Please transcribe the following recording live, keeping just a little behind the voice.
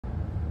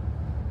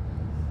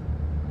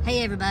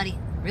Hey everybody,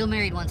 Real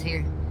Married Ones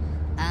here.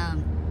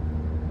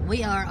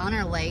 We are on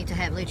our way to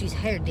have Lucci's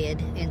hair did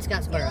in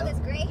Scottsboro. All this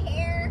gray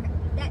hair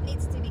that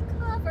needs to be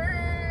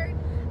covered.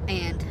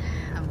 And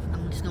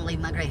I'm just gonna leave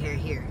my gray hair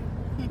here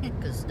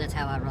because that's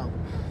how I roll.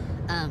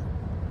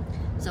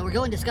 So we're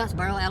going to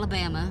Scottsboro,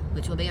 Alabama,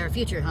 which will be our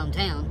future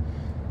hometown,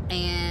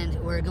 and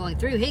we're going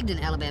through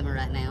Higdon, Alabama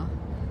right now.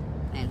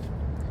 And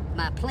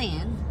my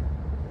plan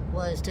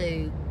was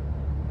to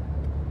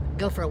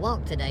go for a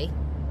walk today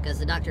because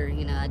the doctor,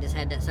 you know, I just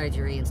had that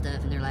surgery and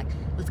stuff, and they're like,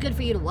 well, it's good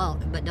for you to walk,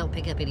 but don't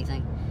pick up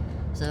anything.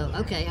 So,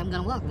 okay, I'm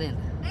gonna walk then.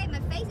 Hey, my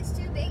face is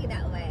too big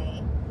that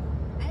way.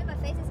 I know my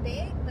face is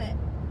big, but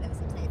that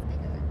seems like it's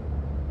bigger.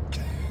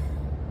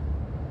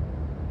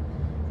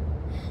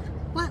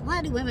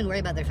 Why do women worry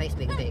about their face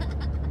being big?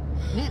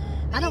 Man,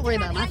 I don't worry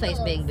about my face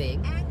being big.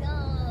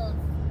 Angles.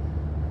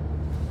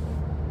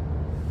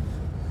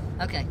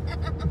 Okay.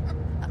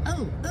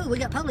 Oh, we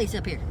got police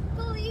up here.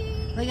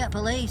 Police. We got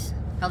police.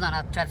 Hold on,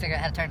 I'll try to figure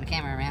out how to turn the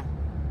camera around.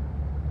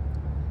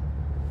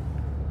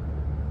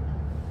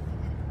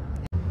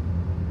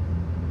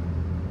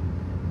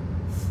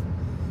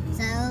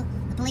 So,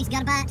 the police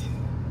got a bite.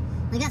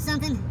 We got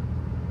something.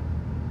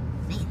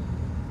 Man.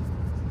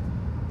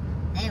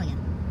 There we go.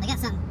 They got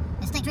something.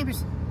 The state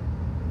troopers.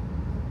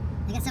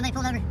 They got somebody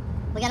pulled over.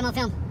 We got them on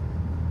film.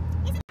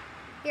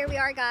 Here we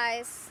are,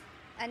 guys.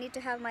 I need to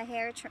have my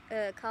hair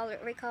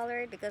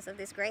recolored because of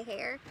this gray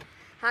hair.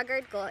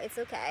 Haggard, go. It's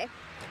okay.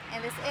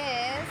 And this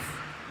is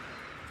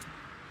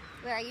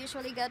where I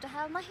usually go to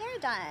have my hair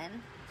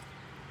done.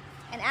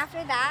 And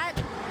after that,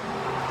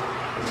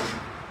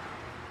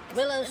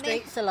 Willow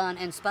Street Salon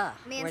and Spa,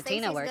 me where and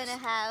Tina Stacey's works. gonna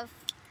have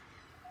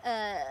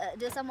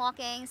do some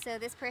walking so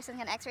this person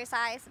can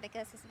exercise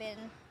because he's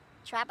been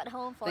trapped at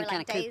home for Been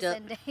like kinda days cooped up.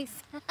 and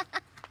days.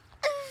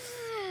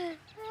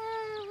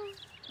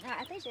 Oh,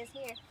 I think she's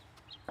here.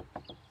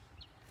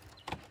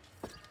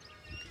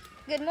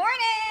 Good morning.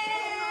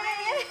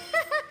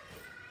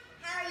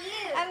 How are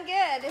you? I'm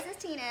good. This is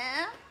Tina.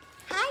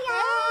 Hi,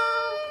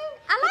 y'all.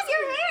 I love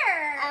your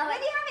hair. Oh, When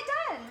do you have it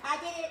done? I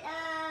did it a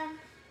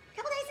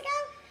couple days ago.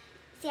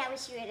 See, I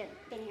wish you would have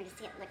been here to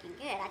see it looking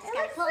good. I just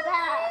got it pulled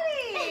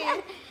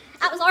up.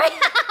 I'm sorry.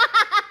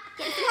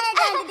 Get some hair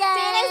done today.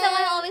 Tina's the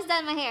one who always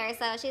done my hair,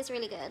 so she's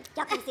really good.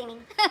 Y'all can see me.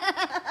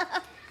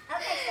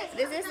 Okay, Stacey,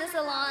 This help is me the find my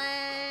salon.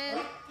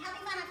 phone. Help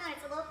me find my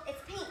phone.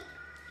 It's pink.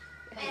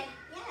 Pink.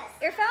 Yes.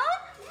 Your phone?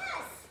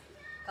 Yes.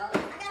 Call I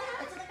got it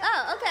hooked to the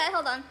Oh, okay.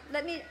 Hold on.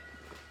 Let me.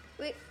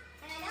 Wait.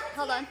 And I know it's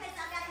Hold here on. because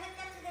I've got it hooked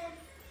up to the...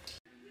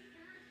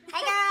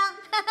 Hey, girl.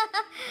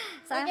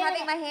 So I'm We're doing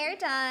having it. my hair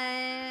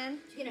done.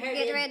 Get her hair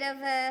Get did. rid of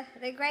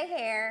the gray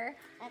hair.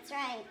 That's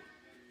right.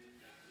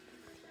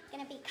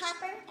 Gonna be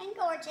copper and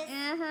gorgeous.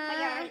 Well,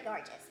 you're already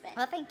gorgeous, but...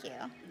 Well, thank you.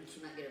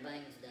 She might get her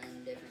bangs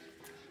done different.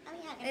 Oh,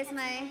 yeah. It's got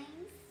my some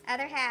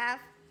other half.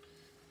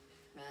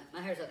 Right,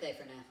 my hair's okay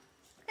for now.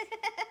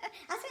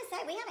 I was gonna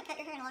say we haven't cut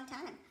your hair in a long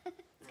time.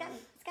 It's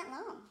gotten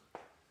long.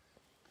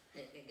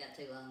 It got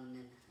too long, and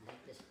then I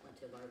just went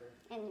to a barber.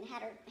 And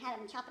had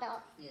him chop it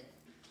off. Yeah,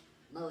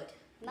 mow it.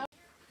 Mow.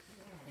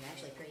 They're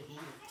actually pretty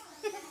handy.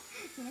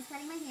 Tina's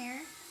cutting my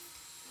hair.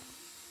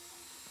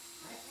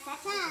 It's that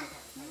time.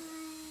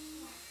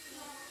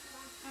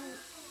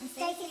 And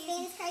Stacey's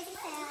being his crazy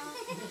self.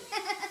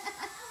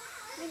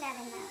 We love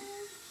him though.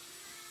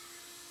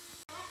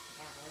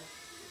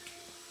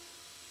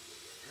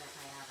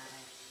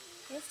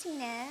 It's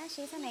Tina.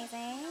 She's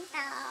amazing.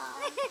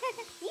 Oh,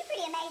 you're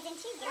pretty amazing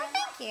too, girl. Oh,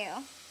 thank you.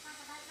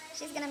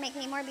 She's gonna make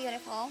me more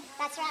beautiful.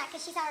 That's right,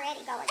 because she's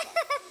already gorgeous.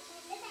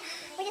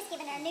 We're just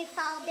giving her a new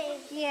fall do.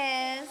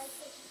 Yes.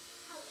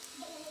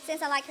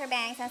 Since I like her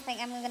bangs, I think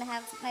I'm gonna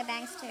have my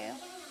bangs too.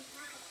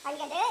 Are you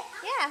gonna do it?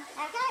 Yeah.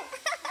 Okay.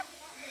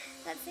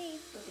 Let's see.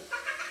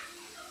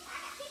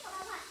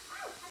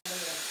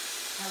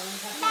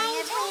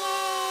 Bang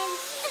twins.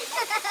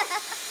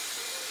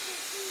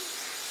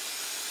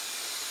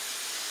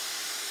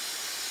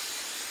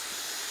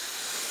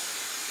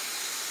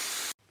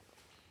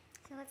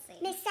 So let's see.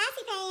 Miss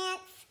Sassy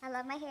Pants. I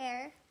love my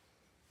hair.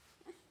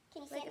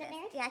 Can you see Look it in at the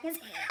mirror? this. Yeah, I can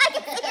see. I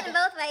can see it in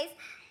both ways.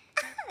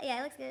 Yeah,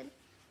 it looks good.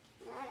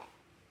 Alright.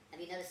 Have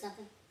you noticed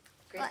something?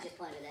 Chris What? just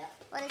pointed it out.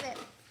 What is it?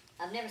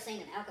 I've never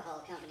seen an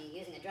alcohol company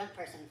using a drunk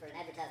person for an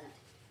advertisement.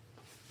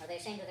 Are they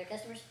ashamed of their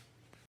customers?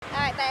 All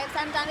right, babes.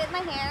 I'm done with my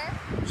hair.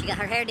 She got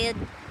her hair did.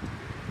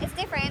 It's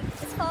different.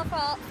 It's fall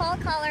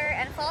color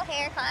and full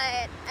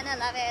haircut, and I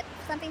love it.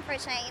 Something for a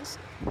change.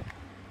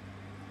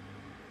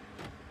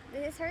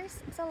 This is her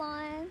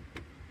salon.